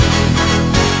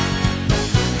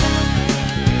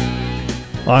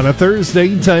On a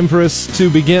Thursday, time for us to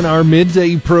begin our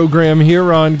midday program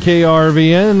here on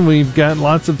KRVN. We've got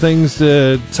lots of things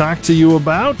to talk to you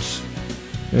about.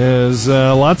 There's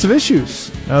lots of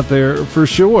issues out there for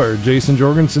sure. Jason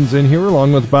Jorgensen's in here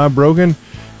along with Bob Brogan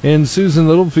and Susan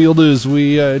Littlefield as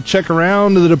we check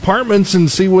around the departments and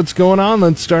see what's going on.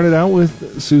 Let's start it out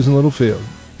with Susan Littlefield.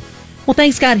 Well,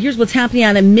 thanks, Scott. Here's what's happening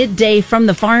on a midday from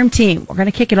the farm team. We're going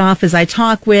to kick it off as I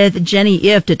talk with Jenny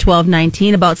Ift at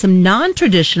 1219 about some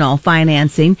non-traditional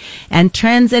financing and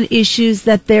trends and issues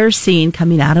that they're seeing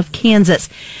coming out of Kansas.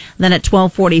 Then at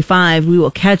 1245, we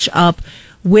will catch up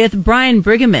with Brian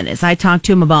Brigham as I talk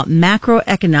to him about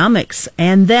macroeconomics.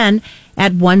 And then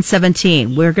at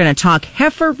 117, we're going to talk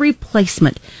heifer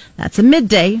replacement. That's a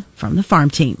midday from the farm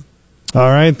team. All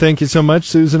right. Thank you so much,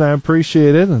 Susan. I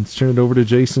appreciate it. Let's turn it over to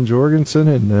Jason Jorgensen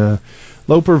and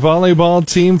Loper volleyball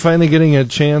team finally getting a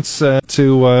chance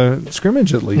to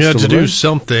scrimmage at least. Yeah, to do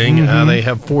something. Mm-hmm. They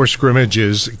have 4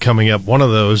 scrimmages coming up. One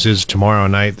of those is tomorrow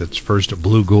night. That's first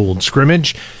Blue Gold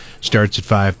scrimmage. Starts at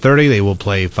 5:30. They will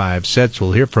play 5 sets.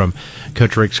 We'll hear from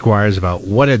Coach Rick Squires about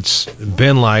what it's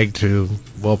been like to,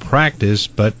 practice,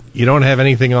 but you don't have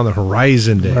anything on the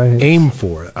horizon to aim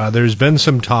for. There's been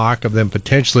some talk of them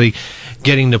potentially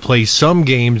getting to play some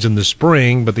games in the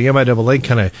spring, but the MIAA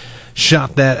kind of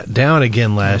shot that down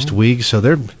again last week, so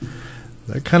they're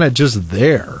kind of just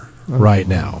there right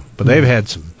now. But they've had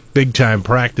some big-time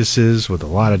practices with a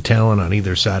lot of talent on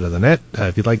either side of the net.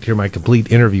 If you'd like to hear my complete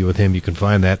interview with him, you can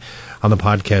find that on the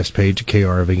podcast page at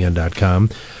krvn.com.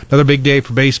 Another big day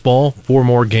for baseball, 4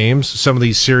 more games. Some of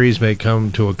these series may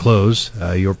come to a close.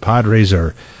 Your Padres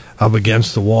are up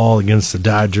against the wall against the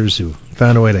Dodgers, who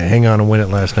found a way to hang on and win it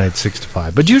last night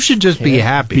 6-5. But you should just be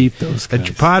happy that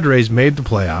your Padres made the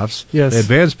playoffs. Yes. They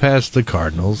advanced past the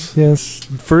Cardinals. Yes.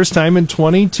 First time in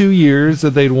 22 years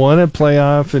that they'd won a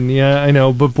playoff. And, yeah, I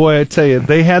know. But, boy, I tell you,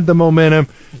 they had the momentum.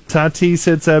 Tatis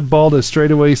hits that ball to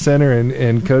straightaway center,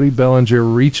 and Cody Bellinger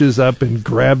reaches up and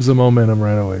grabs the momentum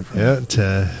right away from him.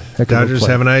 Dodgers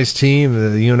have a nice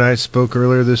team. You and I spoke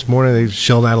earlier this morning. They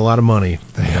shelled out a lot of money.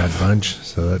 They had a bunch,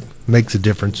 so that makes a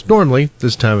difference normally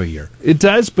this time of year. It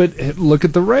does, but look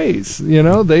at the Rays. You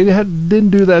know, they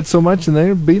didn't do that so much, and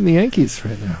they're beating the Yankees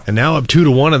right now. And now up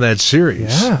 2-1 in that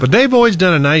series. Yeah. But they've always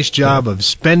done a nice job of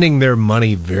spending their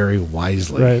money very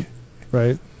wisely.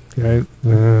 Right. It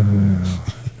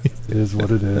is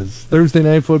what it is. Thursday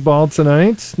night football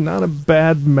tonight. Not a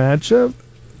bad matchup.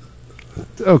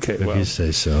 Okay, if you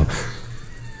say so.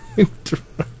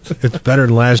 It's better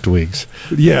than last week's.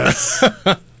 Yes.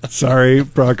 Sorry,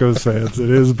 Broncos fans. It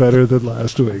is better than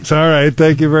last week's. All right.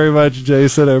 Thank you very much,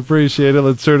 Jason. I appreciate it.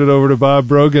 Let's turn it over to Bob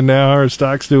Brogan now. How are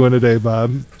stocks doing today,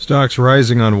 Bob? Stocks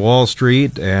rising on Wall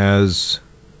Street as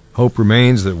hope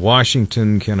remains that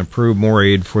Washington can approve more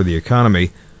aid for the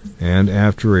economy, and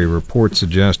after a report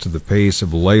suggested the pace of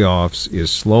layoffs is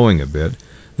slowing a bit,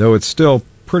 though it's still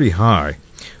pretty high.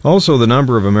 Also, the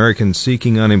number of Americans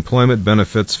seeking unemployment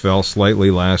benefits fell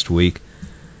slightly last week,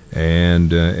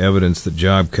 and evidence that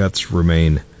job cuts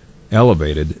remain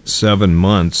elevated 7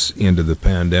 months into the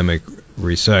pandemic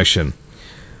recession.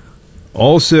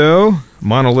 Also,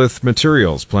 Monolith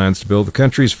Materials plans to build the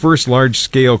country's first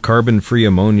large-scale carbon-free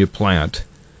ammonia plant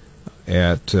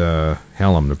at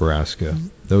Hallam, Nebraska.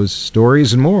 Those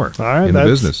stories and more in the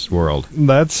business world.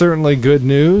 That's certainly good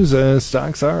news.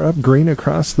 Stocks are up green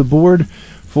across the board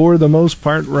for the most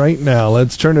part right now.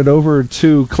 Let's turn it over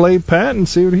to Clay Pat and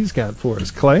see what he's got for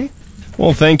us. Clay?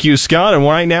 Well, thank you, Scott. And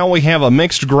right now we have a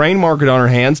mixed grain market on our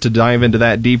hands. To dive into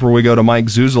that deeper, we go to Mike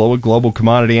Zuzula with Global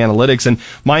Commodity Analytics. And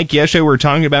Mike, yesterday we were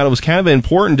talking about it was kind of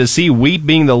important to see wheat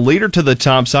being the leader to the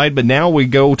top side, but now we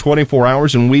go 24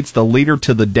 hours and wheat's the leader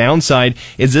to the downside.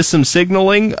 Is this some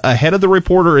signaling ahead of the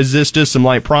report, or is this just some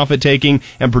light profit taking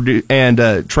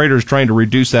and traders trying to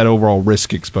reduce that overall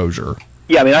risk exposure?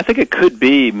 Yeah, I mean, I think it could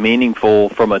be meaningful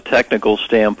from a technical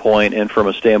standpoint and from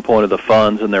a standpoint of the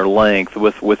funds and their length.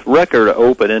 With record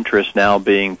open interest now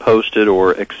being posted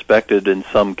or expected in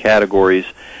some categories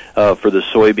for the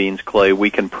soybeans, Clay, we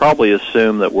can probably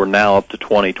assume that we're now up to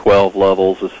 2012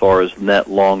 levels as far as net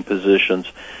long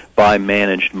positions by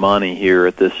managed money here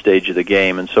at this stage of the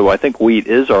game. And so I think wheat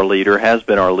is our leader, has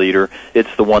been our leader.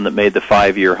 It's the one that made the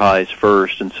 5-year highs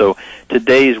first. And so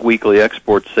today's weekly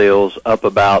export sales up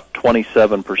about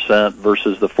 27%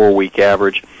 versus the 4-week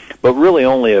average, but really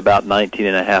only about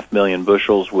 19.5 million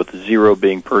bushels, with zero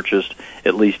being purchased,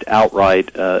 at least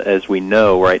outright, as we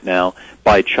know right now,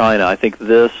 by China. I think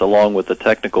this, along with the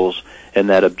technicals and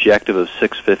that objective of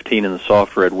 615 in the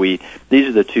soft red wheat, these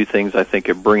are the two things I think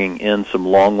are bringing in some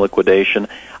long liquidation.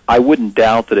 I wouldn't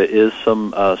doubt that it is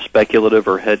some speculative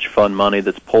or hedge fund money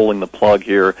that's pulling the plug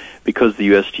here because of the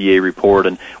USDA report.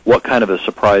 And what kind of a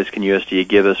surprise can USDA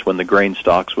give us when the grain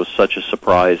stocks was such a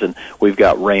surprise, and we've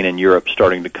got rain in Europe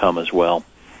starting to come as well?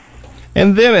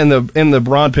 And then in the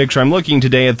broad picture, I'm looking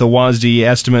today at the WASDE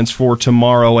estimates for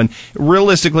tomorrow, and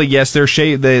realistically, yes,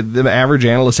 the average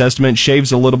analyst estimate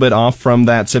shaves a little bit off from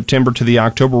that September to the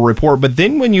October report. But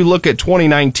then when you look at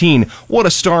 2019, what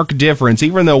a stark difference.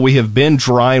 Even though we have been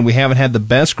dry and we haven't had the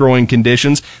best growing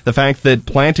conditions, the fact that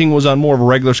planting was on more of a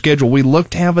regular schedule, we look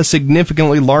to have a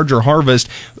significantly larger harvest.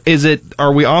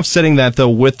 Are we offsetting that though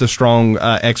with the strong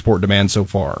export demand so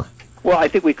far? Well, I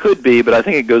think we could be, but I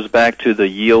think it goes back to the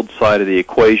yield side of the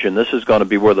equation. This is going to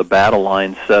be where the battle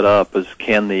line's set up, is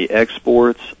can the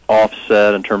exports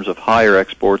offset in terms of higher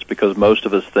exports, because most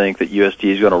of us think that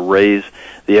USDA is going to raise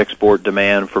the export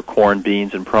demand for corn,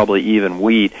 beans, and probably even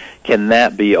wheat. Can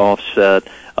that be offset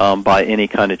by any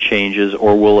kind of changes,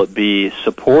 or will it be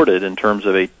supported in terms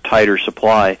of a tighter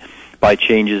supply by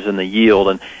changes in the yield?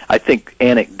 And I think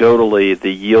anecdotally the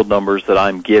yield numbers that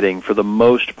I'm getting for the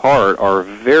most part are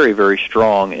very, very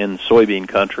strong in soybean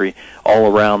country all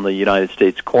around the United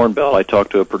States Corn Belt. I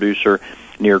talked to a producer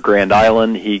near Grand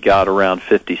Island. He got around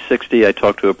 50, 60. I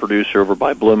talked to a producer over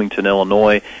by Bloomington,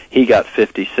 Illinois. He got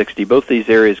 50, 60. Both these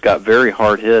areas got very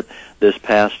hard hit this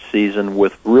past season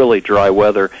with really dry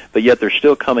weather, but yet they're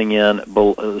still coming in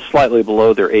slightly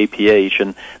below their APH,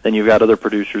 and then you've got other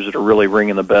producers that are really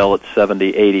ringing the bell at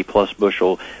 70, 80 plus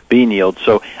bushel bean yield.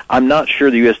 So I'm not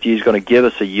sure the USDA is going to give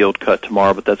us a yield cut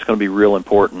tomorrow, but that's going to be real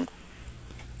important.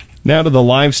 Now to the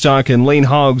livestock and lean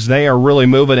hogs. They are really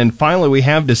moving. And finally, we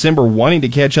have December wanting to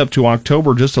catch up to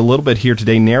October just a little bit here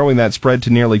today, narrowing that spread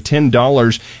to nearly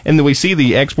 $10. And then we see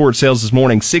the export sales this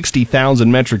morning,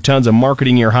 60,000 metric tons, a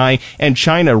marketing year high, and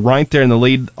China right there in the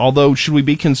lead. Although, should we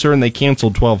be concerned they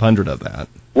canceled 1,200 of that?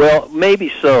 Well,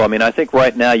 maybe so. I mean, I think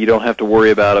right now you don't have to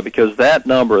worry about it, because that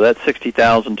number, that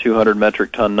 60,200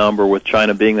 metric ton number, with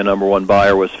China being the number one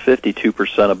buyer, was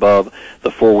 52% above the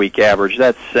 4-week average.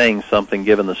 That's saying something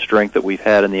given the strength that we've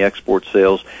had in the export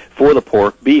sales for the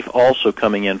pork. Beef also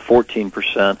coming in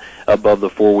 14% above the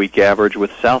 4-week average,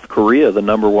 with South Korea the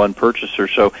number one purchaser.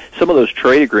 So some of those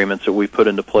trade agreements that we put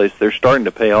into place, they're starting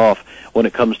to pay off when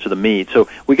it comes to the meat. So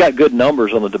we got good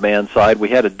numbers on the demand side. We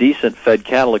had a decent fed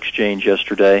cattle exchange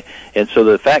yesterday, and so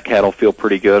the fat cattle feel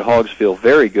pretty good. Hogs feel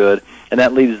very good, and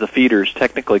that leaves the feeders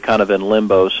technically kind of in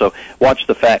limbo. So watch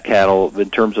the fat cattle in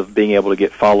terms of being able to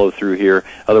get follow-through here.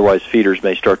 Otherwise, feeders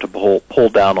may start to pull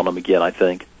down on them again, I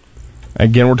think.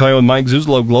 Again, we're talking with Mike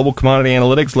Zuzolo, Global Commodity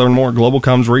Analytics. Learn more at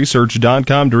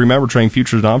globalcomsresearch.com. To remember, trading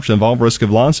futures and options involve risk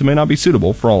of loss and may not be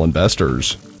suitable for all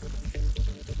investors.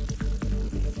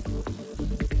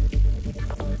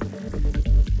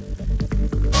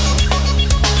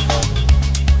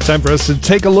 Time for us to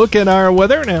take a look at our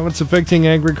weather and how it's affecting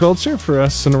agriculture for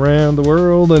us and around the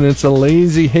world. And it's a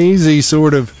lazy, hazy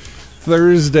sort of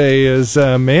Thursday. As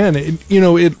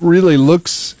it really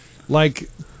looks like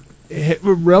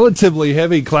relatively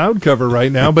heavy cloud cover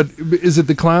right now. But is it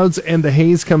the clouds and the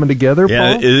haze coming together,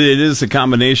 Yeah, Paul? it is a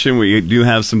combination. We do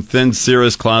have some thin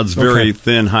cirrus clouds, very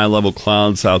thin, high-level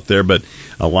clouds out there, but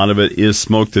a lot of it is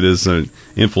smoke that has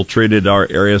infiltrated our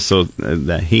area, so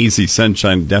that hazy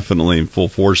sunshine definitely in full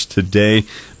force today.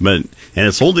 And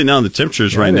it's holding down the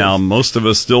temperatures right now. Most of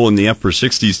us still in the upper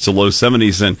 60s to low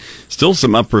 70s, and still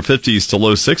some upper 50s to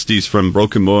low 60s from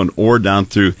Broken Bow and Ore down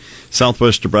through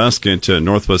southwest Nebraska into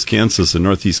northwest Kansas and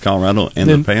northeast Colorado and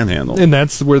the Panhandle. And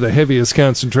that's where the heaviest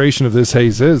concentration of this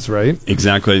haze is, right?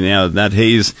 Exactly. Yeah, that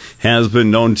haze has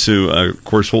been known to, of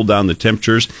course, hold down the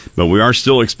temperatures, but we are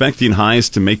still expecting highs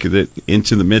to make it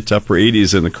into the mid to upper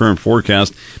 80s in the current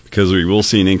forecast, because we will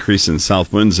see an increase in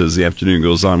south winds as the afternoon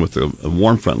goes on, with a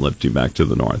warm front lifting back to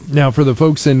the north. Now, for the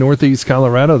folks in northeast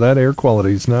Colorado, that air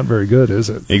quality is not very good, is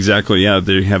it? Exactly, yeah.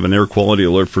 They have an air quality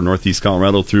alert for northeast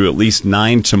Colorado through at least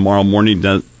 9 tomorrow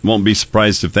morning. Won't be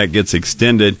surprised if that gets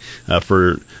extended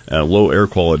for low air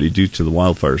quality due to the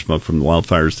wildfire smoke from the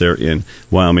wildfires there in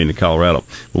Wyoming and Colorado.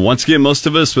 But once again, most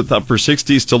of us with upper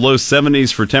 60s to low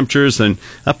 70s for temperatures, and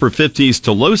upper 50s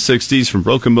to low 60s from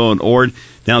Broken Bow and Ord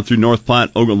down through North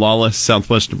Platte, Ogallala,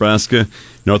 southwest Nebraska,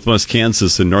 northwest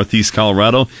Kansas, and northeast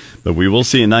Colorado. But we will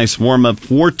see a nice warm-up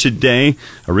for today.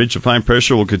 A ridge of high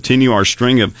pressure will continue our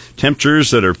string of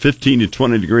temperatures that are 15 to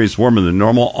 20 degrees warmer than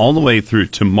normal all the way through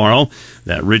tomorrow.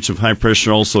 That ridge of high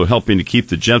pressure also helping to keep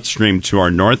the jet stream to our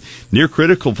north. Near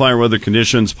critical fire weather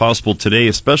conditions possible today,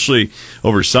 especially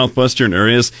over southwestern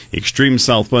areas, extreme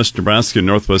southwest Nebraska,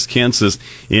 northwest Kansas,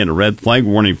 and a red flag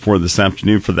warning for this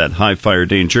afternoon for that high fire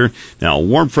danger. Now, a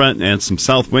warm front and some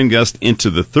south wind gusts into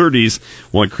the 30s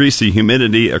will increase the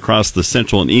humidity across the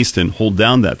central and east and hold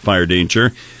down that fire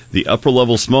danger. The upper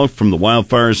level smoke from the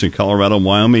wildfires in Colorado and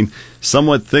Wyoming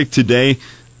somewhat thick today.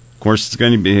 Of course, it's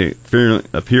going to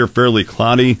appear fairly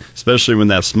cloudy, especially when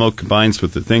that smoke combines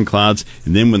with the thin clouds,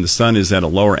 and then when the sun is at a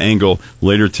lower angle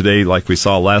later today, like we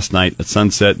saw last night at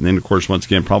sunset, and then, of course, once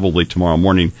again, probably tomorrow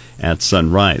morning at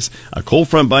sunrise. A cold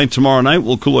front by tomorrow night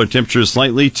will cool our temperatures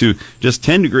slightly to just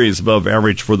 10 degrees above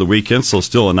average for the weekend, so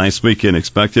still a nice weekend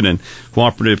expected and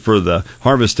cooperative for the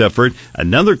harvest effort.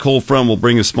 Another cold front will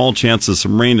bring a small chance of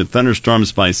some rain and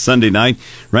thunderstorms by Sunday night.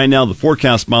 Right now, the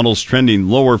forecast model is trending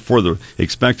lower for the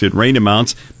expected rain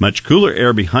amounts. Much cooler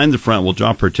air behind the front will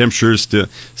drop our temperatures to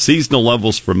seasonal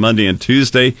levels for Monday and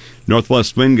Tuesday.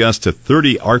 Northwest wind gusts to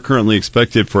 30 are currently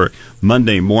expected for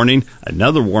Monday morning.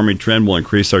 Another warming trend will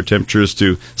increase our temperatures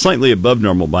to slightly above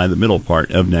normal by the middle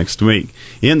part of next week.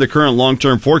 In the current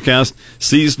long-term forecast,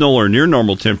 seasonal or near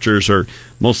normal temperatures are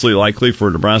mostly likely for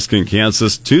Nebraska and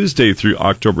Kansas Tuesday through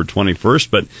October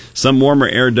 21st, but some warmer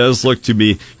air does look to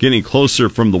be getting closer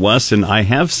from the west, and I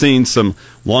have seen some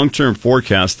long-term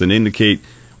forecasts that indicate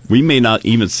we may not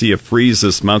even see a freeze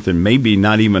this month, and maybe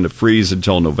not even a freeze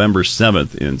until November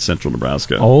 7th in central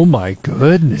Nebraska. Oh, my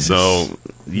goodness. So,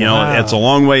 you know, it's a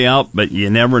long way out, but you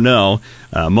never know.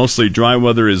 Mostly dry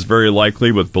weather is very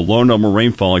likely, with below normal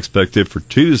rainfall expected for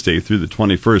Tuesday through the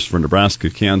 21st for Nebraska,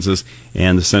 Kansas,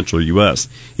 and the central U.S.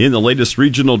 In the latest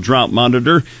regional drought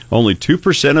monitor, only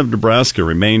 2% of Nebraska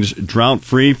remains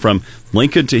drought-free from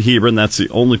Lincoln to Hebron. That's the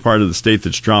only part of the state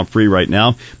that's drought-free right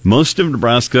now. Most of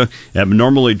Nebraska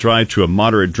abnormally dry to a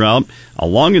moderate drought.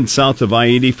 Along and south of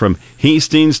I-80 from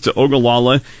Hastings to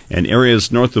Ogallala and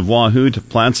areas north of Wahoo to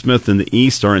Plattsmouth in the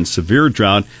east are in severe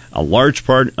drought. A large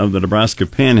part of the Nebraska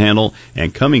Panhandle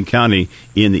and Cumming County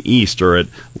in the east are at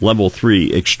level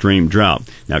 3 extreme drought.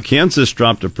 Now, Kansas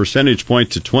dropped a percentage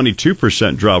point to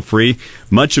 22% drought-free.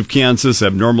 Much of Kansas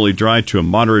abnormally dry to a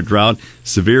moderate drought.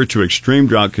 Severe to extreme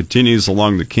drought continues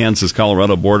along the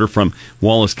Kansas-Colorado border from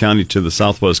Wallace County to the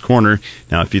southwest corner.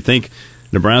 Now, if you think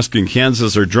Nebraska and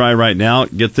Kansas are dry right now,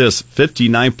 get this,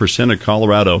 59% of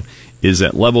Colorado is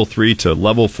at level 3 to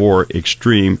level 4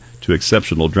 extreme to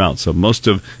exceptional drought. So most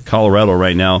of Colorado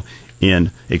right now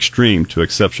in extreme to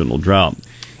exceptional drought.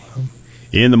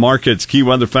 In the markets, key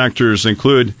weather factors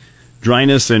include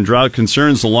dryness and drought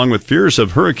concerns, along with fears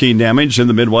of hurricane damage in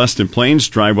the Midwest and Plains.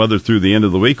 Dry weather through the end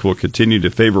of the week will continue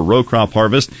to favor row crop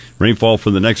harvest. Rainfall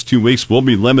for the next 2 weeks will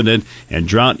be limited, and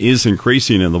drought is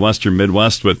increasing in the western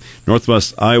Midwest, with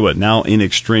northwest Iowa now in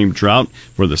extreme drought.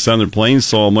 For the southern plains,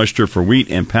 soil moisture for wheat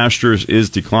and pastures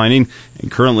is declining, and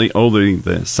currently only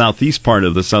the southeast part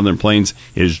of the southern plains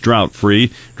is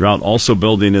drought-free. Drought also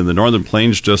building in the northern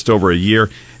plains just over a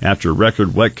year after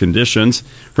record wet conditions.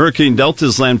 Hurricane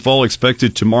Delta's landfall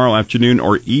expected tomorrow afternoon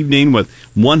or evening with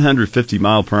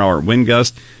 150-mile-per-hour wind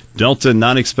gusts. Delta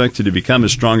not expected to become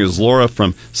as strong as Laura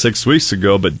from 6 weeks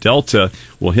ago, but Delta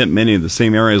will hit many of the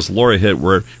same areas Laura hit,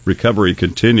 where recovery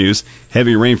continues.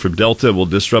 Heavy rain from Delta will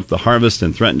disrupt the harvest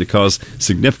and threaten to cause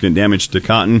significant damage to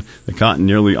cotton. The cotton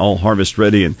nearly all harvest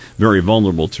ready and very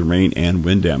vulnerable to rain and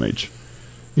wind damage.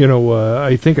 You know,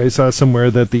 I think I saw somewhere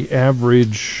that the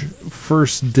average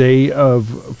first day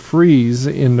of freeze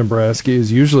in Nebraska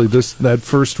is usually that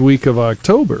first week of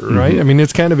October, right? I mean,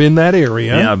 it's kind of in that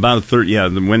area. Yeah, about a 30. Yeah,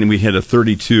 when we hit a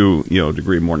 32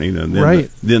 degree morning, and then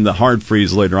then the hard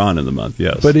freeze later on in the month.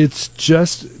 Yes, but it's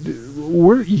just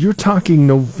you're talking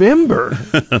November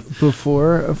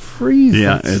before a freeze.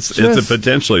 Yeah, it's a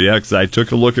potential. Yeah, because I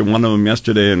took a look at one of them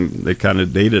yesterday, and they kind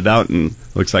of dated out, and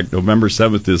looks like November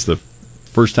 7th is the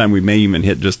first time we may even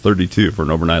hit just 32 for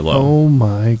an overnight low. Oh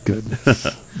my goodness.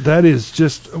 That is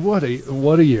just what a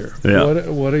year. Yeah.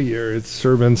 What a year. It's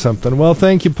serving something. Well,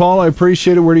 thank you, Paul. I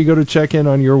appreciate it. Where do you go to check in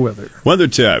on your weather? Weather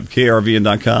tab,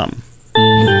 krvn.com.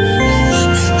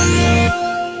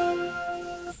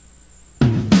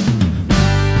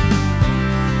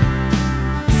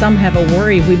 Some have a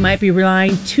worry we might be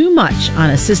relying too much on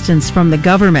assistance from the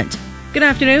government. Good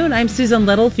afternoon. I'm Susan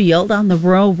Littlefield on the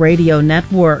Rural Radio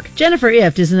Network. Jennifer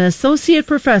Ift is an associate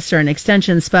professor and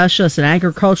extension specialist in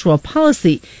agricultural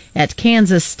policy at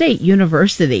Kansas State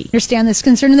University. Understand this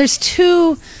concern. There's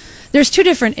two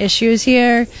different issues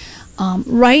here.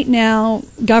 Right now,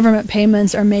 government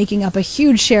payments are making up a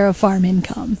huge share of farm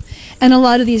income, and a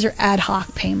lot of these are ad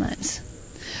hoc payments.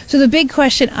 So the big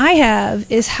question I have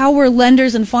is how are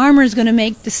lenders and farmers going to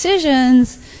make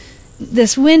decisions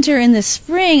this winter and this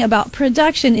spring about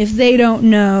production if they don't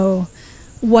know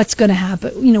what's going to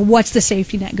happen, what's the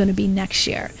safety net going to be next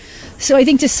year. So I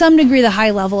think to some degree the high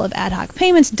level of ad hoc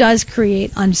payments does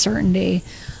create uncertainty.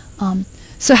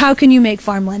 So how can you make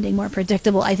farm lending more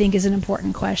predictable, I think is an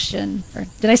important question. Or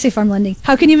did I say farm lending?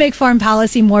 How can you make farm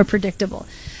policy more predictable?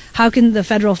 How can the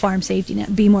federal farm safety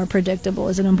net be more predictable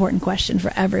is an important question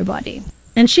for everybody.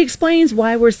 And she explains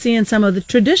why we're seeing some of the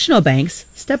traditional banks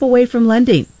step away from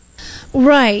lending.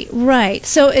 Right.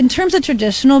 So in terms of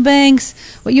traditional banks,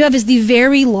 what you have is the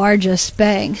very largest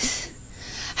banks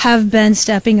have been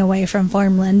stepping away from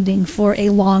farm lending for a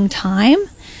long time.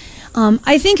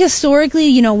 I think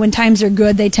historically, when times are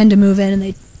good, they tend to move in and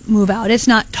they move out. It's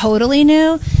not totally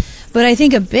new, but I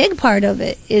think a big part of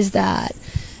it is that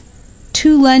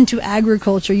to lend to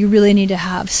agriculture, you really need to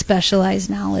have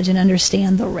specialized knowledge and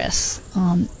understand the risks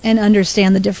and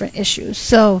understand the different issues.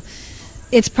 So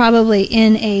it's probably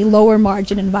in a lower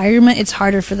margin environment, it's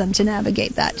harder for them to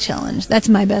navigate that challenge. That's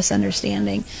my best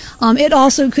understanding. It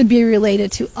also could be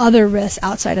related to other risks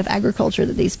outside of agriculture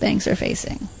that these banks are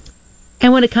facing.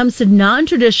 And when it comes to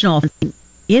non-traditional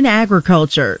in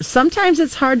agriculture, sometimes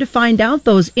it's hard to find out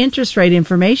those interest rate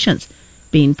informations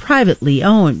being privately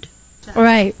owned.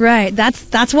 Right.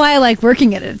 That's why I like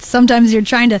working at it. Sometimes you're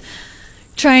trying to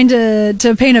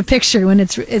paint a picture when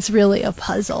it's really a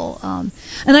puzzle. And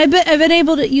I've been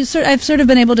able to I've sort of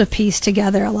been able to piece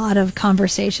together a lot of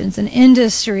conversations in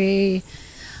industry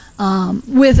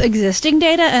with existing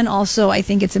data, and also I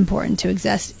think it's important to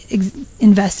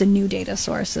invest in new data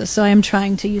sources. So I am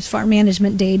trying to use farm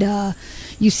management data,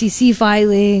 UCC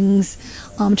filings,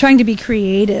 trying to be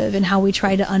creative in how we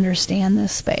try to understand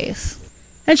this space.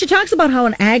 And she talks about how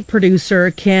an ag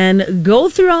producer can go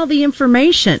through all the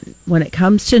information when it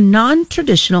comes to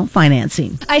non-traditional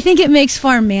financing. I think it makes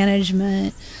farm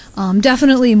management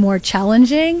definitely more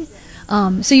challenging.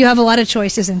 So you have a lot of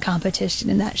choices in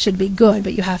competition, and that should be good,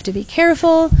 but you have to be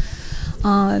careful.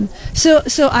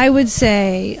 So I would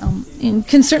say,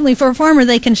 certainly for a farmer,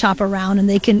 they can shop around and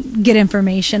they can get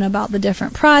information about the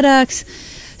different products.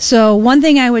 So one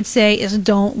thing I would say is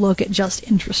don't look at just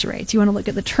interest rates. You want to look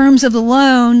at the terms of the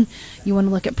loan. You want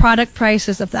to look at product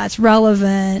prices if that's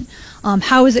relevant.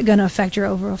 How is it going to affect your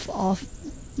overall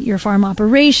your farm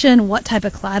operation? What type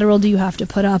of collateral do you have to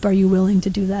put up? Are you willing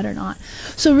to do that or not?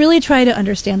 So really try to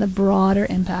understand the broader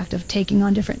impact of taking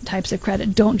on different types of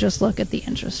credit. Don't just look at the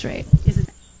interest rate.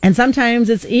 And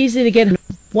sometimes it's easy to get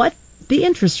what the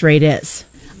interest rate is.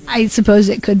 I suppose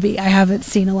it could be. I haven't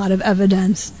seen a lot of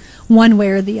evidence one way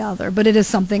or the other, but it is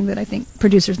something that I think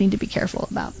producers need to be careful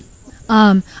about.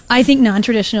 I think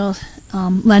non-traditional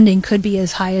lending could be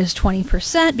as high as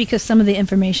 20% because some of the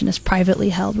information is privately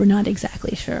held. We're not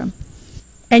exactly sure.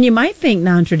 And you might think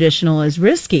non-traditional is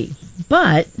risky,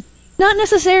 but not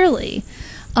necessarily.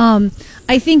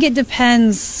 I think it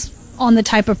depends on the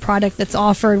type of product that's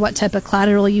offered, what type of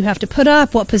collateral you have to put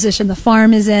up, what position the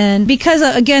farm is in. Because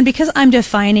I'm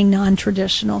defining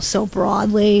non-traditional so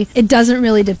broadly, it doesn't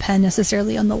really depend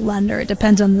necessarily on the lender. It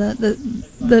depends on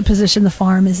the position the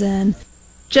farm is in.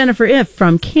 Jennifer Ift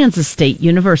from Kansas State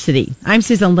University. I'm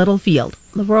Susan Littlefield,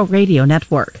 the Rural Radio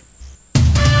Network.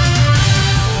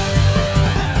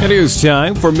 It is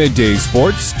time for Midday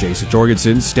Sports. Jason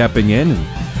Jorgensen stepping in.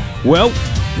 Well,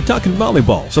 we're talking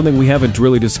volleyball, something we haven't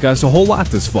really discussed a whole lot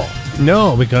this fall.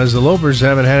 No, because the Lopers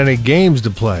haven't had any games to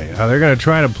play. They're going to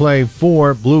try to play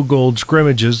 4 blue-gold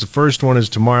scrimmages. The first one is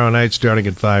tomorrow night starting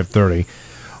at 5:30.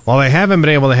 While they haven't been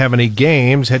able to have any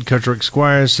games, head coach Rick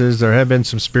Squires says there have been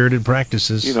some spirited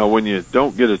practices. When you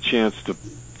don't get a chance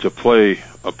to play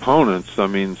opponents,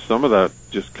 some of that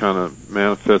just kind of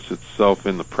manifests itself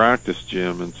in the practice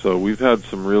gym. And so we've had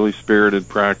some really spirited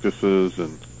practices,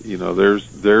 and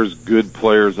there's good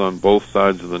players on both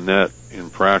sides of the net in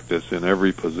practice in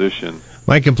every position.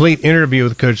 My complete interview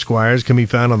with Coach Squires can be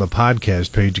found on the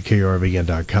podcast page at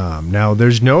krvn.com. Now,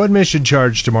 there's no admission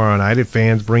charge tomorrow night if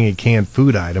fans bring a canned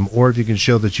food item or if you can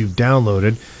show that you've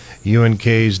downloaded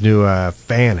UNK's new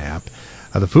fan app.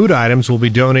 The food items will be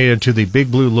donated to the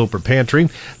Big Blue Loper Pantry.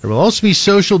 There will also be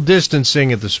social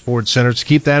distancing at the sports center. So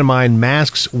keep that in mind.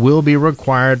 Masks will be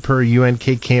required per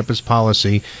UNK campus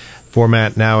policy.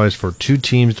 Format now is for 2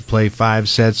 teams to play 5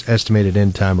 sets, estimated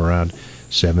end time around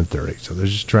 7:30. So they're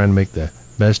just trying to make the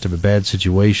best of a bad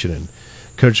situation, and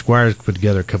Coach Squires put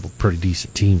together a couple pretty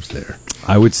decent teams there.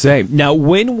 I would say. Now,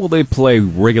 when will they play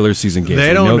regular season games?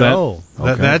 They don't know.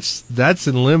 That? Okay. That's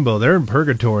in limbo. They're in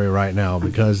purgatory right now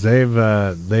because they've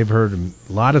heard a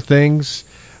lot of things.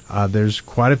 There's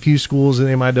quite a few schools in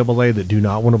the MIAA that do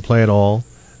not want to play at all.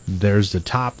 There's the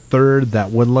top third that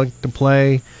would like to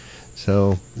play.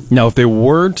 So now, if they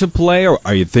were to play, or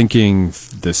are you thinking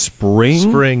the spring?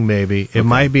 Spring, maybe. It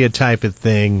might be a type of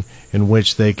thing in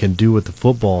which they can do what the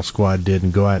football squad did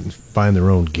and go out and find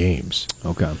their own games.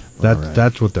 Okay,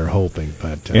 that's what they're hoping.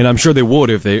 But and I'm sure they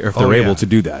would if they're able to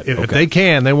do that. If they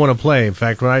can, they want to play. In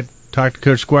fact, when I talked to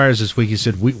Coach Squires this week, he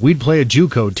said we'd play a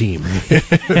JUCO team.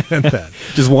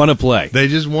 Just want to play. They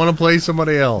just want to play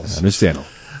somebody else. Understandable.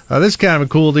 This is kind of a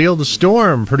cool deal. The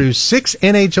Storm produced 6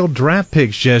 NHL draft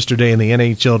picks yesterday in the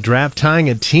NHL draft, tying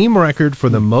a team record for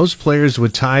the most players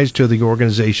with ties to the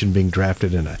organization being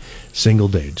drafted in a single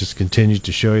day. It just continues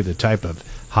to show you the type of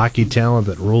hockey talent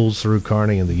that rolls through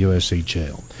Kearney and the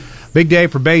USHL. Big day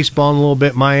for baseball in a little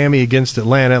bit. Miami against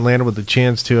Atlanta. Atlanta with a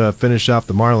chance to finish off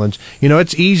the Marlins. You know,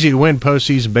 it's easy to win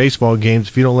postseason baseball games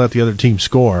if you don't let the other team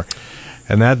score.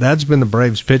 And that's been the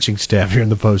Braves pitching staff here in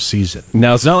the postseason.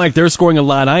 Now, it's not like they're scoring a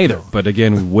lot either. But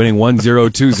again, winning 1-0,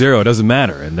 2-0 doesn't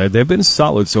matter. And they've been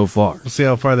solid so far. We'll see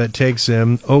how far that takes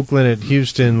them. Oakland at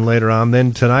Houston later on.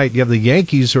 Then tonight, you have the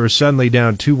Yankees who are suddenly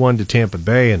down 2-1 to Tampa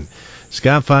Bay. And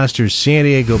Scott Foster's San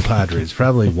Diego Padres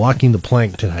probably walking the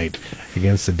plank tonight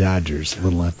against the Dodgers a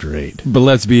little after 8. But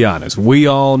let's be honest. We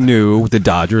all knew what the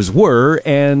Dodgers were,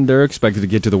 and they're expected to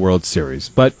get to the World Series.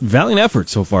 But valiant effort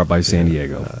so far by San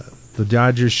Diego. The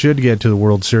Dodgers should get to the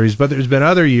World Series, but there's been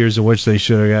other years in which they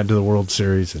should have gotten to the World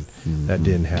Series, and that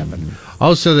didn't happen.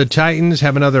 Also, the Titans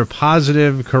have another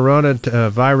positive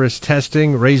coronavirus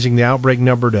testing, raising the outbreak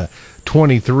number to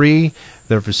 23.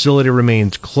 Their facility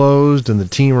remains closed, and the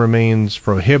team remains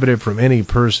prohibited from any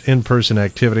in-person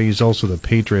activities. Also, the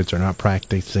Patriots are not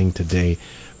practicing today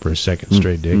for a second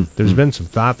straight day. There's been some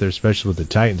thought there, especially with the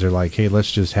Titans. They're like, hey,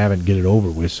 let's just have it and get it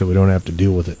over with so we don't have to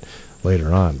deal with it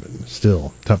later on, but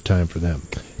still, tough time for them.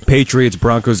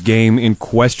 Patriots-Broncos game in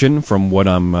question from what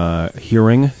I'm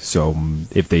hearing. So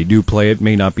if they do play it,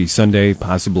 may not be Sunday,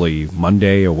 possibly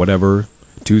Monday or whatever,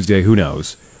 Tuesday, who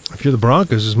knows. If you're the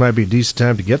Broncos, this might be a decent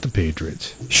time to get the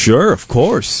Patriots. Sure, of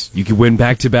course. You could win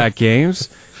back-to-back games.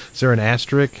 Is there an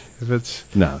asterisk if it's...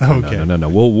 No.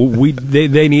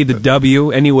 They need the W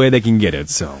any way they can get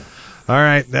it, so... All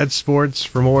right, that's sports.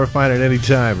 For more, find it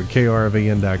anytime at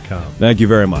krvn.com. Thank you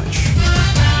very much.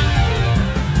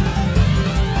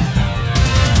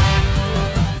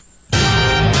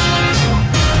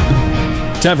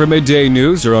 Time for midday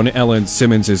news. Our own Ellen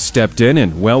Simmons has stepped in,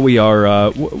 and well, we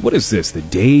are. What is this? The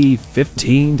day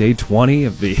 15, day 20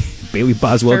 of the Bailey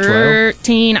Boswell trial.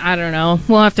 13. I don't know.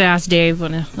 We'll have to ask Dave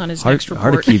on his next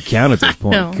report. Hard to keep count at this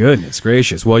point. Goodness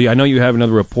gracious. Well, I know you have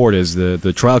another report as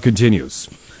the trial continues.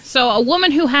 So a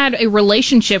woman who had a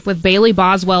relationship with Bailey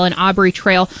Boswell and Aubrey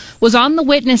Trail was on the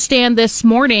witness stand this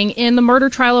morning in the murder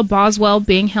trial of Boswell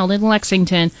being held in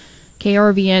Lexington.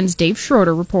 KRVN's Dave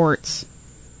Schroeder reports.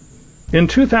 In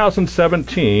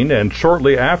 2017, and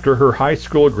shortly after her high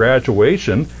school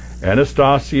graduation,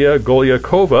 Anastasia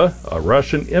Golyakova, a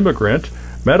Russian immigrant,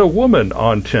 met a woman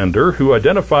on Tinder who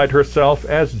identified herself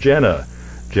as Jenna.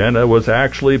 Jenna was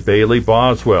actually Bailey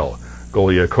Boswell.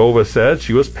 Golyakova said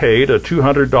she was paid a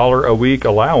 $200 a week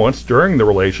allowance during the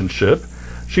relationship.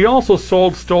 She also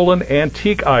sold stolen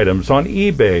antique items on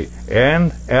eBay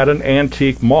and at an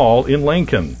antique mall in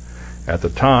Lincoln. At the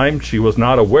time, she was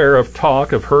not aware of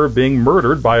talk of her being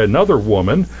murdered by another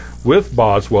woman with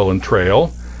Boswell and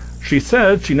Trail. She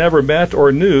said she never met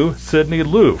or knew Sydney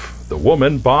Loof, the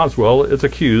woman Boswell is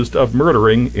accused of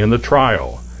murdering in the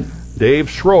trial. Dave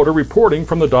Schroeder reporting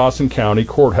from the Dawson County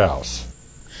Courthouse.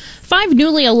 5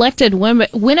 newly elected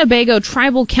Winnebago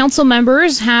Tribal Council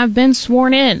members have been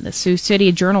sworn in. The Sioux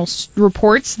City Journal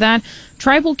reports that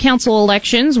Tribal Council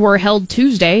elections were held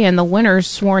Tuesday and the winners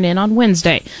sworn in on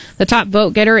Wednesday. The top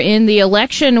vote getter in the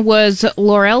election was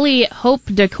Lorelei Hope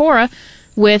Decora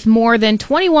with more than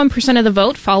 21% of the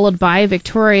vote, followed by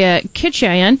Victoria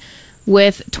Kitchayan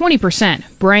with 20%.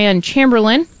 Brian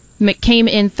Chamberlain came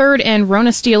in third, and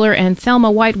Rona Steeler and Thelma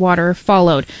Whitewater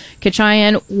followed.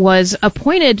 Kitchayan was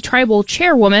appointed tribal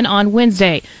chairwoman on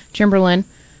Wednesday. Chamberlain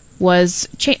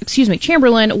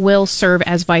will serve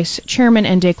as vice chairman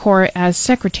and Decor as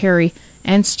secretary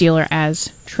and Steeler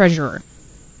as treasurer.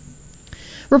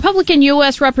 Republican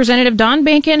U.S. Representative Don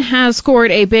Bacon has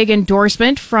scored a big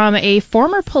endorsement from a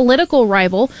former political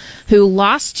rival who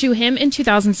lost to him in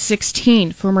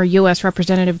 2016. Former U.S.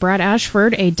 Representative Brad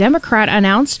Ashford, a Democrat,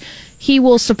 announced he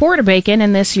will support Bacon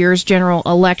in this year's general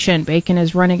election. Bacon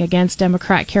is running against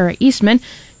Democrat Kara Eastman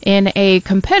in a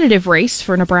competitive race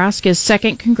for Nebraska's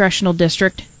 2nd congressional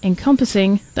district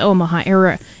encompassing the Omaha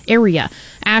area.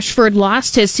 Ashford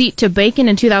lost his seat to Bacon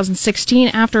in 2016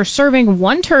 after serving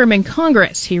one term in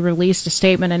Congress. He released a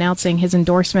statement announcing his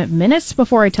endorsement minutes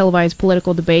before a televised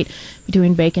political debate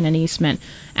between Bacon and Eastman.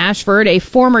 Ashford, a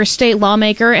former state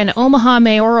lawmaker and Omaha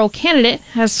mayoral candidate,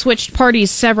 has switched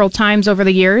parties several times over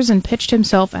the years and pitched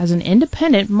himself as an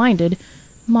independent-minded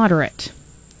moderate.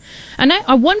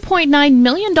 A $1.9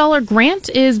 million grant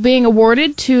is being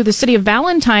awarded to the city of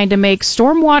Valentine to make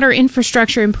stormwater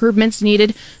infrastructure improvements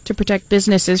needed to protect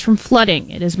businesses from flooding.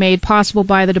 It is made possible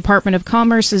by the Department of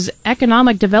Commerce's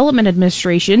Economic Development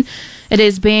Administration. It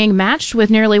is being matched with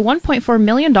nearly $1.4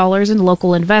 million in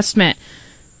local investment.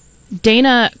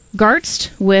 Dana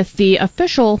Gartst, with the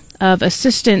official of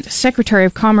Assistant Secretary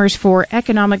of Commerce for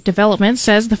Economic Development,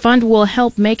 says the fund will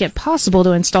help make it possible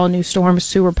to install new storm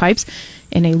sewer pipes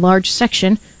in a large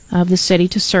section of the city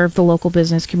to serve the local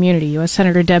business community. U.S.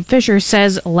 Senator Deb Fischer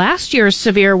says last year's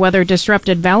severe weather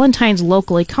disrupted Valentine's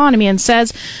local economy and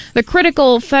says the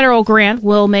critical federal grant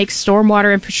will make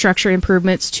stormwater infrastructure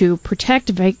improvements to protect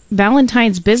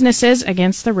Valentine's businesses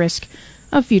against the risk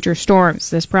of future storms.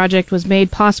 This project was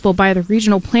made possible by the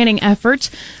regional planning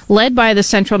efforts led by the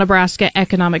Central Nebraska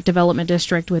Economic Development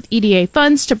District with EDA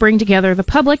funds to bring together the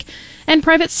public and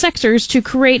private sectors to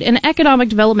create an economic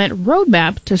development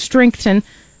roadmap to strengthen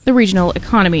the regional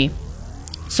economy,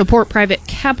 support private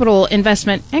capital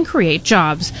investment, and create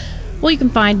jobs. Well, you can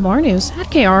find more news at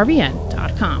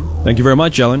krvn.com. Thank you very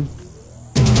much, Ellen.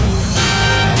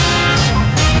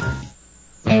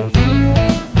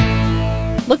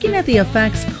 Looking at the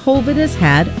effects COVID has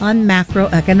had on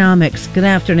macroeconomics. Good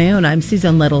afternoon. I'm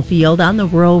Susan Littlefield on the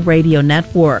Rural Radio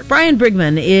Network. Brian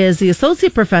Brigman is the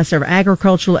Associate Professor of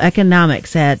Agricultural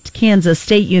Economics at Kansas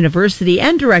State University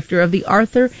and Director of the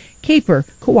Arthur Caper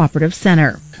Cooperative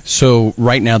Center. So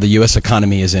right now the U.S.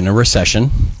 economy is in a recession,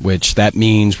 which that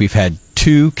means we've had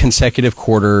 2 consecutive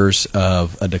quarters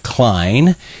of a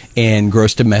decline in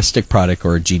gross domestic product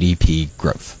or GDP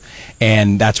growth.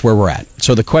 And that's where we're at.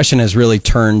 So the question has really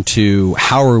turned to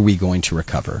how are we going to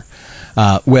recover?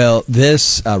 Well,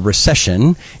 this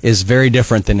recession is very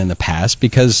different than in the past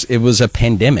because it was a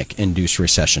pandemic-induced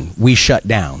recession. We shut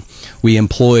down. We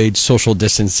employed social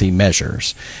distancing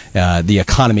measures. The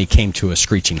economy came to a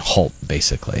screeching halt,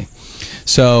 basically.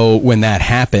 So when that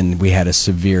happened, we had a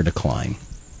severe decline.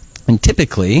 And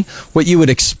typically, what you would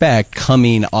expect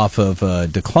coming off of a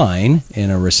decline in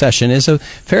a recession is a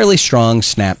fairly strong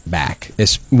snap back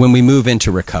when we move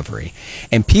into recovery.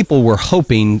 And people were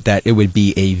hoping that it would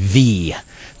be a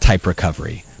V-type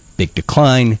recovery. Big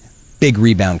decline, big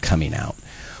rebound coming out.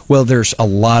 Well, there's a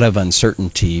lot of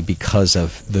uncertainty because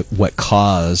of what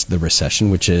caused the recession,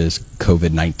 which is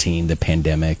COVID-19, the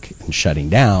pandemic, and shutting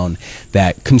down,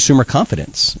 that consumer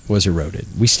confidence was eroded.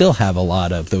 We still have a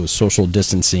lot of those social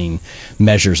distancing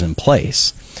measures in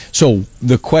place. So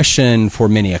the question for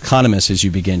many economists as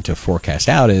you begin to forecast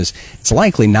out is, it's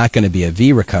likely not going to be a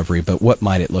V recovery, but what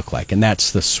might it look like? And that's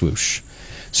the swoosh.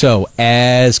 So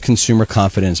as consumer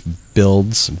confidence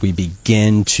builds, we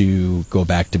begin to go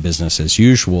back to business as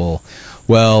usual.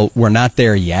 Well, we're not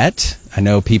there yet. I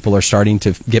know people are starting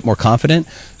to get more confident.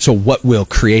 So what will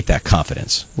create that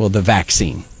confidence? Well, the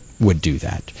vaccine would do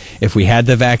that. If we had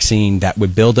the vaccine, that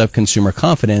would build up consumer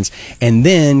confidence and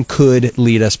then could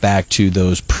lead us back to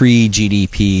those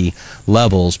pre-GDP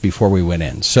levels before we went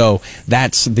in. So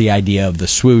that's the idea of the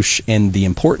swoosh and the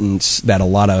importance that a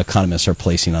lot of economists are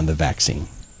placing on the vaccine.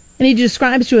 And he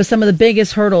describes to us some of the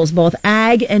biggest hurdles, both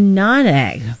ag and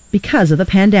non-ag, because of the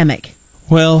pandemic.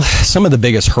 Well, some of the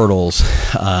biggest hurdles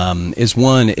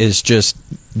is just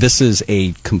this is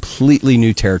a completely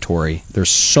new territory. There's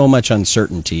so much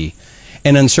uncertainty,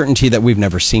 and uncertainty that we've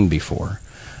never seen before.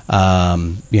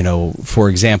 For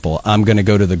example, I'm going to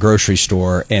go to the grocery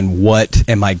store, and what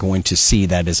am I going to see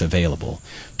that is available?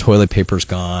 Toilet paper's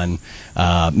gone.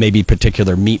 Maybe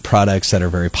particular meat products that are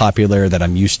very popular that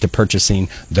I'm used to purchasing,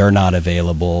 they're not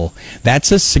available.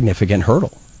 That's a significant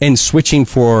hurdle. And switching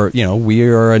we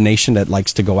are a nation that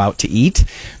likes to go out to eat,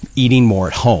 eating more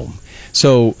at home.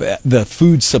 So the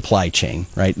food supply chain,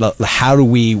 right? How do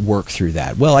we work through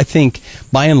that? Well, I think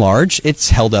by and large, it's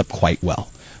held up quite well.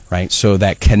 right? So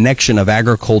that connection of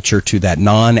agriculture to that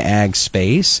non-ag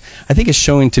space, I think is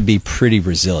showing to be pretty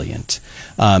resilient.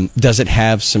 Does it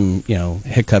have some,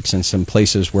 hiccups in some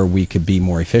places where we could be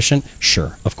more efficient?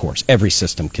 Sure, of course. Every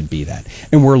system could be that.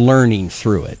 And we're learning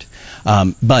through it.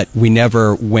 But we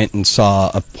never went and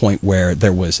saw a point where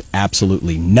there was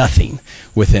absolutely nothing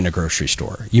within a grocery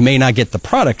store. You may not get the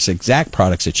exact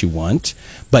products that you want,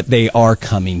 but they are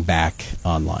coming back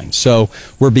online. So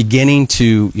we're beginning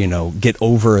to, get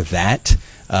over that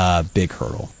big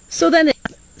hurdle. So then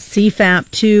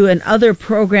CFAP2 and other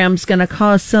programs going to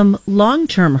cause some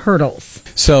long-term hurdles.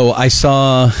 So I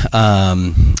saw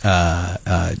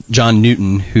John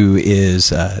Newton, who is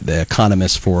the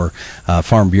economist for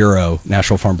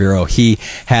National Farm Bureau. He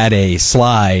had a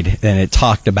slide and it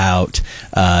talked about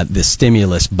the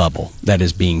stimulus bubble that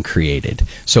is being created.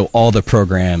 So all the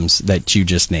programs that you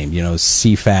just named,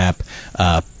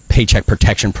 CFAP, Paycheck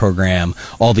Protection Program,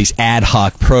 all these ad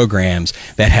hoc programs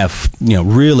that have,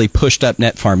 really pushed up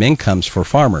net farm incomes for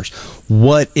farmers.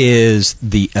 What is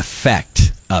the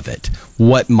effect of it?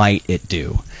 What might it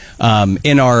do?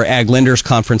 In our Ag Lenders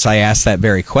Conference, I asked that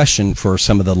very question for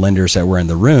some of the lenders that were in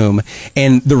the room,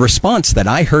 and the response that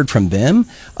I heard from them,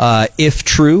 if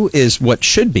true, is what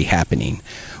should be happening.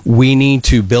 We need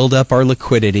to build up our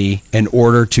liquidity in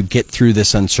order to get through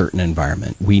this uncertain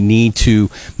environment. We need to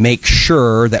make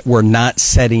sure that we're not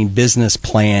setting business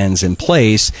plans in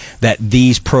place that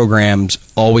these programs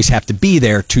always have to be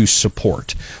there to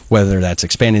support, whether that's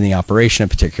expanding the operation in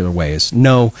particular ways.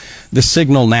 No, the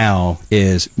signal now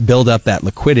is build up that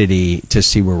liquidity to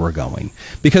see where we're going,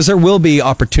 because there will be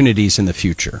opportunities in the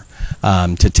future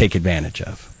to take advantage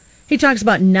of. He talks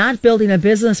about not building a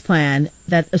business plan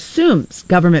that assumes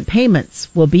government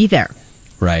payments will be there.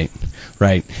 Right.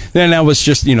 And that was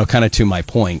just, kind of to my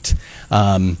point.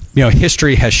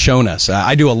 History has shown us.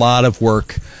 I do a lot of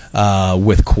work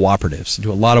with cooperatives,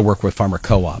 do a lot of work with farmer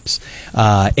co-ops.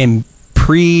 In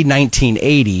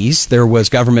pre-1980s, there was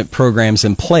government programs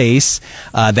in place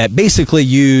that basically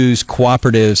use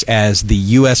cooperatives as the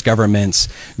U.S. government's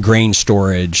grain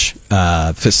storage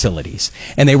facilities.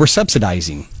 And they were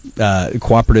subsidizing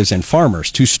cooperatives and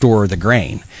farmers to store the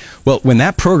grain. Well, when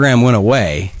that program went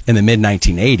away in the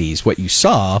mid-1980s, what you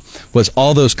saw was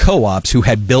all those co-ops who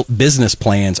had built business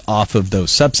plans off of those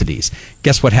subsidies.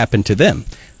 Guess what happened to them?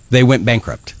 They went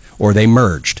bankrupt, or they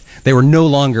merged. They were no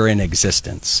longer in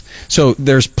existence. So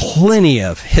there's plenty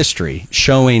of history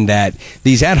showing that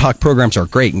these ad hoc programs are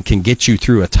great and can get you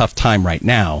through a tough time right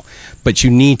now, but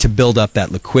you need to build up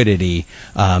that liquidity,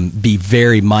 be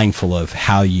very mindful of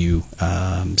how you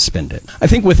spend it. I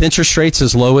think with interest rates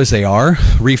as low as they are,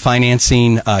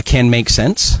 refinancing can make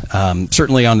sense,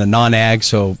 certainly on the non-ag,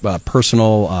 so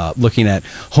personal, looking at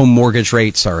home mortgage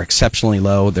rates are exceptionally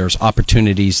low. There's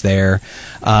opportunities there.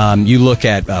 You look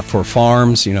at, for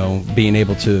farms, being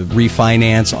able to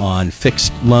refinance on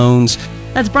fixed loans.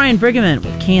 That's Brian Brigham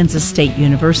with Kansas State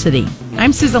University.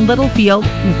 I'm Susan Littlefield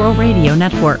from Grow Radio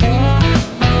Network.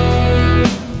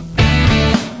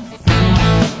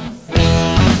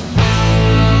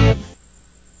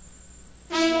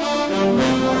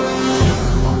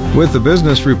 With the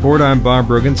business report, I'm Bob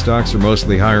Brogan. Stocks are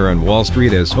mostly higher on Wall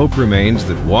Street as hope remains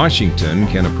that Washington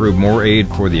can approve more aid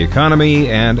for the economy,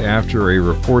 and after a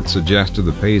report suggested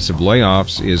the pace of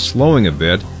layoffs is slowing a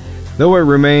bit, though it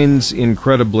remains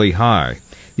incredibly high.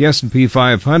 The S&P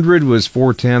 500 was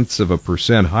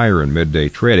 0.4% higher in midday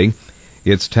trading.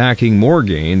 It's tacking more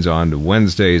gains onto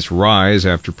Wednesday's rise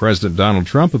after President Donald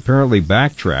Trump apparently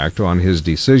backtracked on his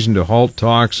decision to halt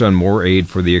talks on more aid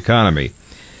for the economy.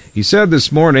 He said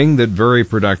this morning that very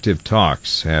productive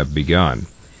talks have begun.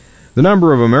 The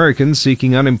number of Americans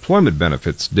seeking unemployment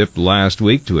benefits dipped last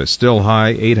week to a still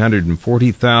high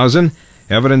 840,000,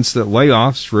 evidence that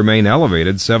layoffs remain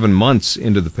elevated 7 months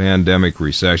into the pandemic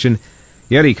recession.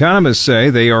 Yet economists say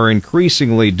they are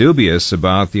increasingly dubious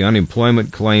about the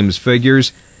unemployment claims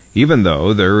figures, even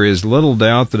though there is little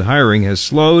doubt that hiring has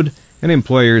slowed and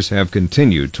employers have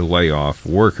continued to lay off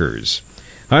workers.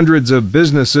 Hundreds of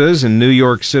businesses in New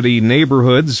York City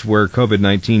neighborhoods where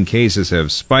COVID-19 cases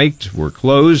have spiked were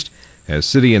closed as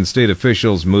city and state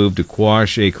officials moved to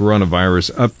quash a coronavirus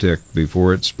uptick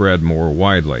before it spread more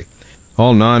widely.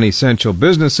 All non-essential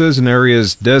businesses in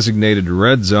areas designated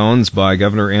red zones by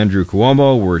Governor Andrew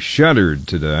Cuomo were shuttered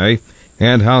today,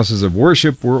 and houses of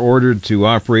worship were ordered to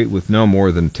operate with no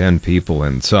more than 10 people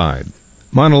inside.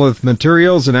 Monolith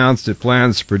Materials announced it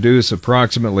plans to produce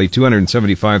approximately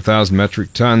 275,000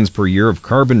 metric tons per year of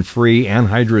carbon-free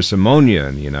anhydrous ammonia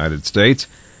in the United States.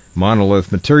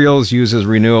 Monolith Materials uses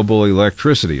renewable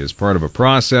electricity as part of a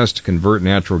process to convert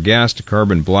natural gas to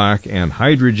carbon black and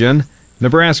hydrogen.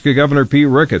 Nebraska Governor Pete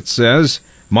Ricketts says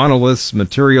Monolith's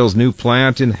Materials new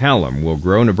plant in Hallam will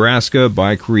grow Nebraska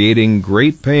by creating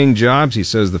great-paying jobs. He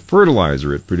says the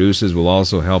fertilizer it produces will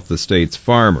also help the state's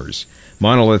farmers.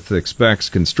 Monolith expects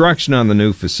construction on the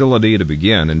new facility to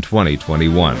begin in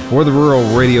 2021. For the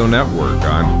Rural Radio Network,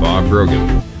 I'm Bob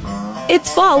Brogan.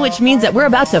 It's fall, which means that we're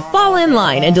about to fall in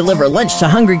line and deliver lunch to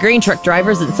hungry grain truck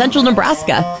drivers in central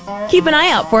Nebraska. Keep an eye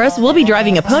out for us. We'll be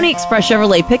driving a Pony Express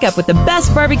Chevrolet pickup with the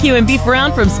best barbecue and beef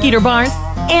around from Skeeter Barnes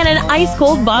and an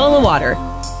ice-cold bottle of water.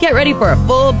 Get ready for a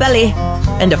full belly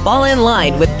and to fall in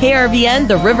line with KRVN,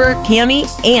 The River, Cami,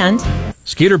 and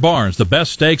Skeeter Barnes, the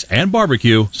best steaks and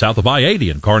barbecue south of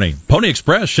I-80 in Kearney. Pony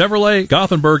Express Chevrolet,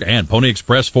 Gothenburg, and Pony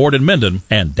Express Ford in Minden,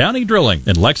 and Downey Drilling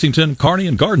in Lexington, Kearney,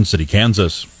 and Garden City,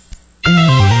 Kansas.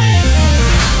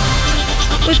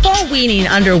 With fall weaning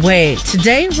underway,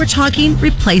 today we're talking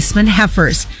replacement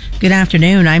heifers. Good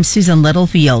afternoon, I'm Susan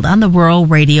Littlefield on the Rural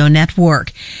Radio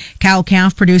Network.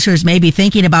 Cow-calf producers may be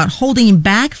thinking about holding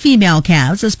back female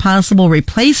calves as possible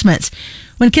replacements.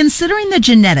 When considering the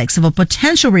genetics of a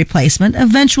potential replacement,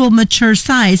 eventual mature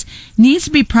size needs to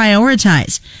be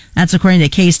prioritized. That's according to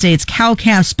K-State's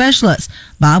cow-calf specialist,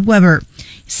 Bob Weber.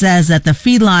 He says that the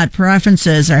feedlot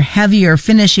preferences or heavier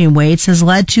finishing weights has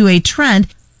led to a trend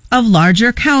of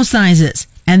larger cow sizes.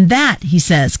 And that, he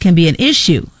says, can be an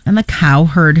issue on the cow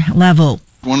herd level.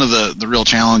 One of the real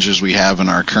challenges we have in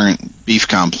our current beef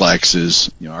complex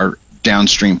is our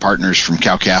downstream partners from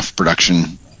cow-calf production,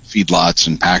 feedlots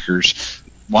and packers,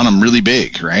 want them really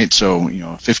big, right? So, a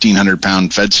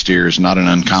 1,500-pound fed steer is not an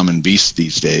uncommon beast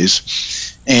these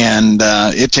days. And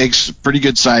it takes pretty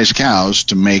good-sized cows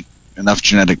to make enough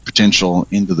genetic potential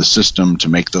into the system to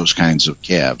make those kinds of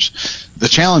calves. The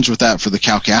challenge with that for the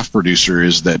cow-calf producer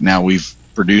is that now we've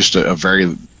produced a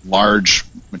very large,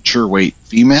 mature weight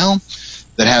female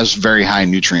that has very high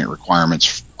nutrient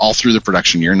requirements all through the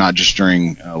production year, not just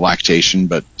during lactation,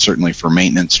 but certainly for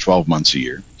maintenance 12 months a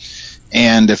year.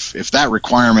 And if that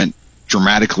requirement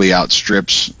dramatically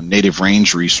outstrips native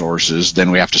range resources,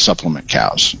 then we have to supplement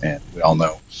cows. And we all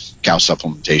know cow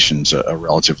supplementation is a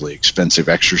relatively expensive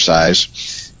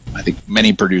exercise. I think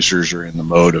many producers are in the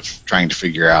mode of trying to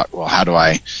figure out, well, how do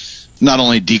I not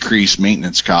only decrease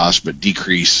maintenance costs, but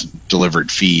decrease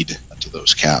delivered feed to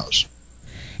those cows?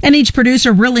 And each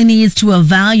producer really needs to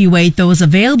evaluate those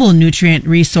available nutrient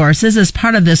resources as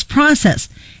part of this process.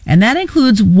 And that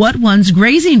includes what one's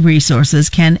grazing resources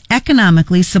can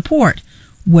economically support,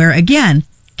 where, again,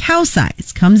 cow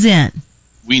size comes in.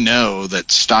 We know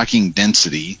that stocking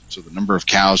density, so the number of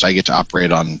cows I get to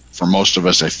operate on, for most of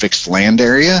us, a fixed land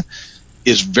area,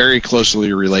 is very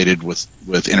closely related with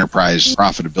enterprise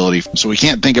profitability. So we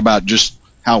can't think about just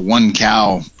how one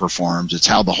cow performs. It's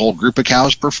how the whole group of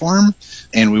cows perform.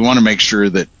 And we want to make sure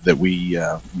that we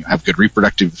have good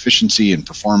reproductive efficiency and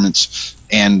performance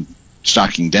and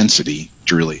stocking density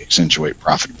to really accentuate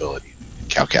profitability in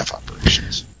cow-calf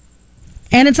operations.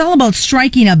 And it's all about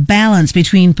striking a balance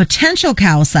between potential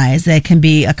cow size that can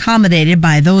be accommodated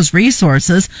by those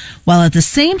resources, while at the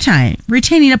same time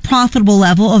retaining a profitable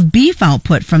level of beef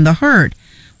output from the herd.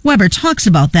 Weber talks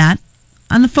about that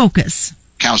on The Focus.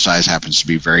 Cow size happens to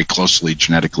be very closely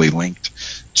genetically linked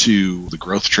to the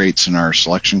growth traits in our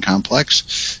selection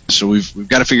complex. So we've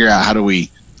got to figure out how do we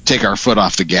take our foot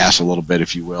off the gas a little bit,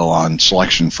 if you will, on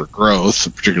selection for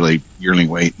growth, particularly yearling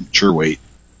weight, mature weight.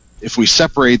 If we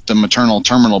separate the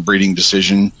maternal-terminal breeding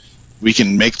decision, we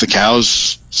can make the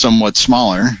cows somewhat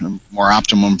smaller, more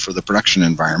optimum for the production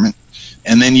environment,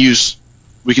 and then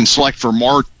we can select for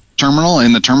more terminal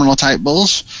in the terminal type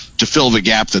bulls to fill the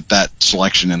gap that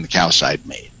selection in the cow side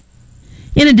made.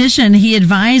 In addition, he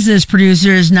advises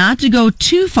producers not to go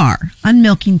too far on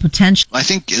milking potential. I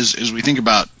think as we think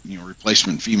about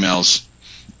replacement females,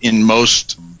 in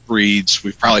most breeds,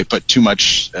 we've probably put too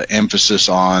much emphasis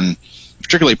on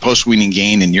particularly post-weaning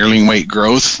gain and yearling weight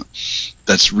growth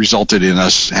that's resulted in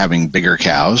us having bigger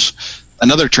cows.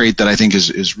 Another trait that I think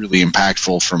is really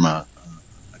impactful from a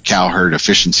cow herd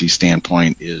efficiency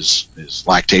standpoint is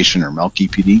lactation or milk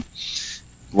EPD.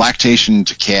 Lactation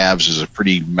to calves is a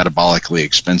pretty metabolically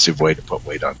expensive way to put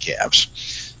weight on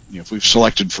calves. If we've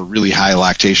selected for really high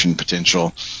lactation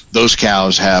potential, those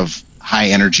cows have high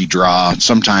energy draw,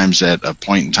 sometimes at a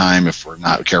point in time, if we're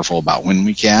not careful about when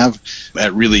we calve,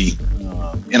 at really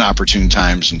inopportune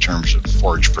times in terms of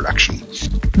forage production.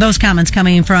 Those comments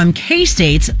coming from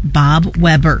K-State's Bob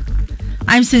Weber.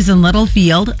 I'm Susan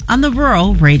Littlefield on the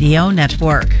Rural Radio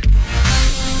Network.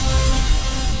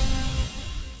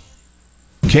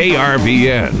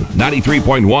 KRVN,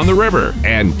 93.1 The River,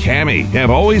 and Cami have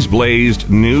always blazed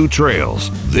new trails.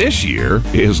 This year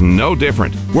is no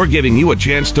different. We're giving you a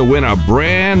chance to win a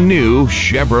brand new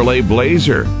Chevrolet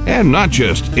Blazer. And not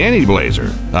just any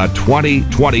Blazer. A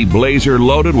 2020 Blazer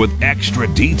loaded with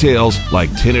extra details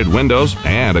like tinted windows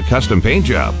and a custom paint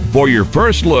job. For your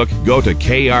first look, go to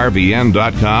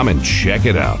krvn.com and check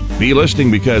it out. Be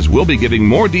listening because we'll be giving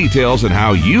more details on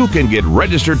how you can get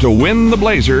registered to win the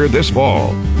Blazer this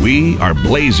fall. We are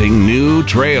blazing new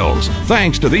trails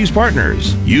thanks to these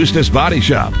partners: Eustis Body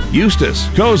Shop, Eustis,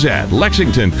 Cozad,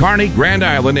 Lexington, Kearney, Grand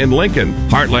Island, and Lincoln,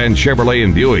 Heartland Chevrolet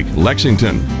and Buick,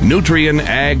 Lexington, Nutrien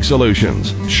Ag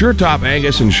Solutions, SureTop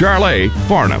Angus and Charlet,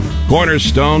 Farnham,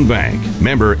 Cornerstone Bank,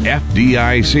 member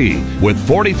FDIC, with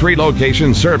 43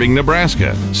 locations serving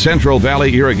Nebraska, Central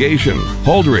Valley Irrigation,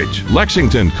 Holdridge,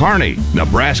 Lexington, Kearney,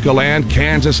 Nebraska Land,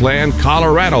 Kansas Land,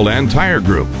 Colorado Land Tire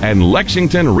Group, and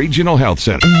Lexington Regional Health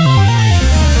Center.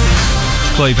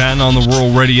 Clay Patton on the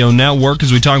Rural Radio Network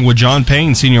as we talk with John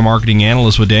Payne, Senior Marketing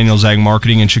Analyst with Daniels Ag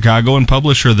Marketing in Chicago and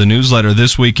publisher of the newsletter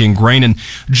This Week in Grain. And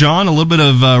John, a little bit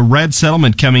of red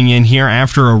settlement coming in here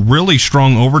after a really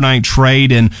strong overnight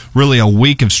trade and really a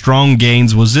week of strong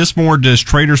gains. Was this more just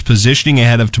traders positioning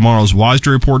ahead of tomorrow's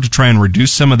WASDE report to try and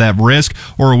reduce some of that risk,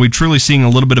 or are we truly seeing a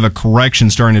little bit of a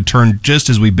correction starting to turn just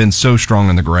as we've been so strong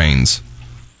in the grains?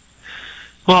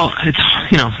 Well, it's,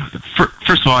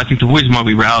 first of all, I think the reason why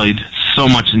we rallied so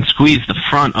much and squeezed the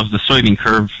front of the soybean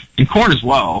curve, in corn as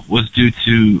well, was due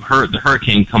to the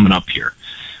hurricane coming up here.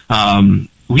 I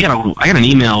got an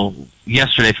email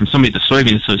yesterday from somebody at the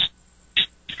Soybean Association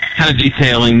kind of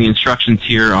detailing the instructions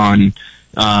here on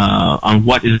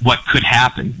what could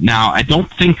happen. Now, I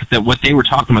don't think that what they were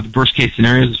talking about, the worst case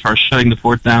scenarios as far as shutting the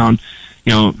port down,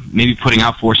 maybe putting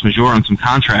out force majeure on some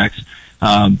contracts,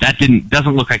 that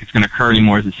doesn't look like it's going to occur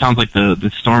anymore. It sounds like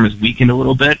the storm has weakened a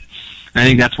little bit. And I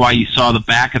think that's why you saw the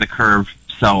back of the curve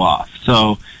sell off.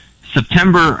 So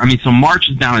March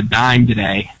is down a dime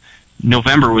today.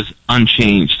 November was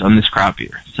unchanged on this crop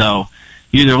year. So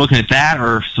you're either looking at that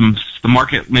or the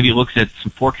market maybe looks at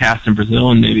some forecasts in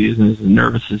Brazil and maybe isn't as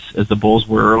nervous as the bulls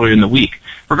were earlier in the week.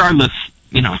 Regardless,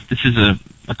 this is a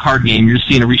card game. You're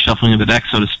seeing a reshuffling of the deck,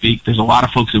 so to speak. There's a lot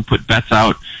of folks who put bets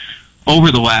out over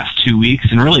the last 2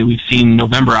 weeks, and really we've seen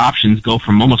November options go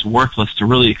from almost worthless to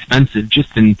really expensive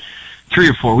just in 3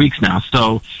 or 4 weeks now.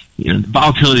 So, the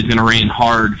volatility is going to reign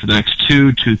hard for the next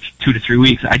 2 to 3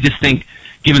 weeks. I just think,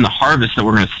 given the harvest that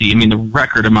we're going to see, the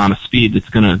record amount of speed that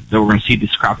we're going to see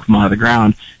this crop come out of the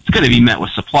ground, it's going to be met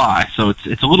with supply. So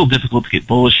it's a little difficult to get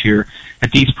bullish here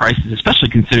at these prices, especially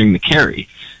considering the carry.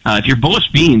 If you're bullish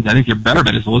beans, I think your better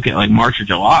bet is to look at like March or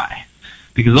July,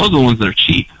 because those are the ones that are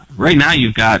cheap. Right now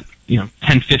you've got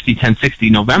 10.50,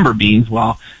 10.60 November beans,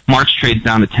 while March trades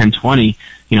down to 10.20.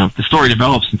 The story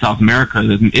develops in South America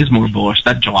that is more bullish.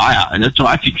 That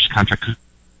July futures contract.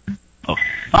 Oh,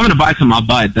 if I'm going to buy some, I'll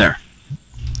buy it there.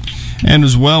 And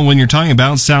as well, when you're talking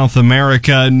about South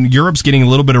America, Europe's getting a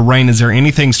little bit of rain. Is there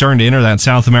anything starting to enter that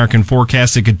South American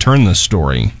forecast that could turn this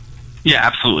story? Yeah,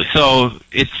 absolutely. So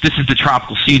this is the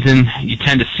tropical season. You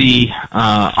tend to see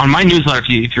on my newsletter,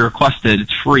 if you request it,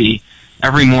 it's free.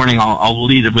 Every morning I'll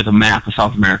lead it with a map of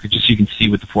South America just so you can see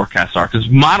what the forecasts are, because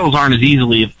models aren't as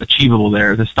easily achievable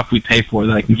there. The stuff we pay for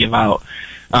that I can give out.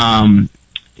 And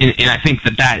I think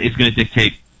that is going to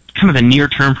dictate kind of the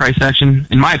near-term price action.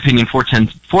 In my opinion,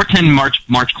 410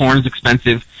 March corn is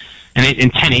expensive, and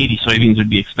 1080 soybeans would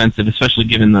be expensive, especially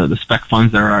given the spec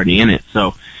funds that are already in it.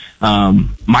 So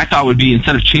my thought would be,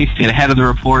 instead of chasing it ahead of the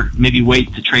report, maybe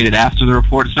wait to trade it after the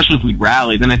report, especially if we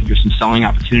rally. Then I think there's some selling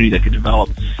opportunity that could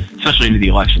develop, especially into the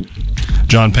election.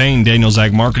 John Payne, Daniels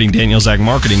Ag Marketing,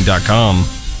 danielsagmarketing.com.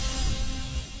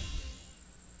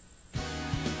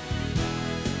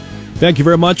 Thank you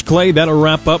very much, Clay. That'll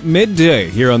wrap up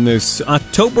Midday here on this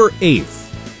October 8th.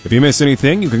 If you miss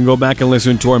anything, you can go back and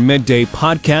listen to our Midday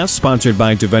podcast sponsored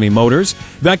by Devaney Motors.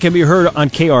 That can be heard on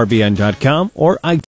krvn.com or iTunes.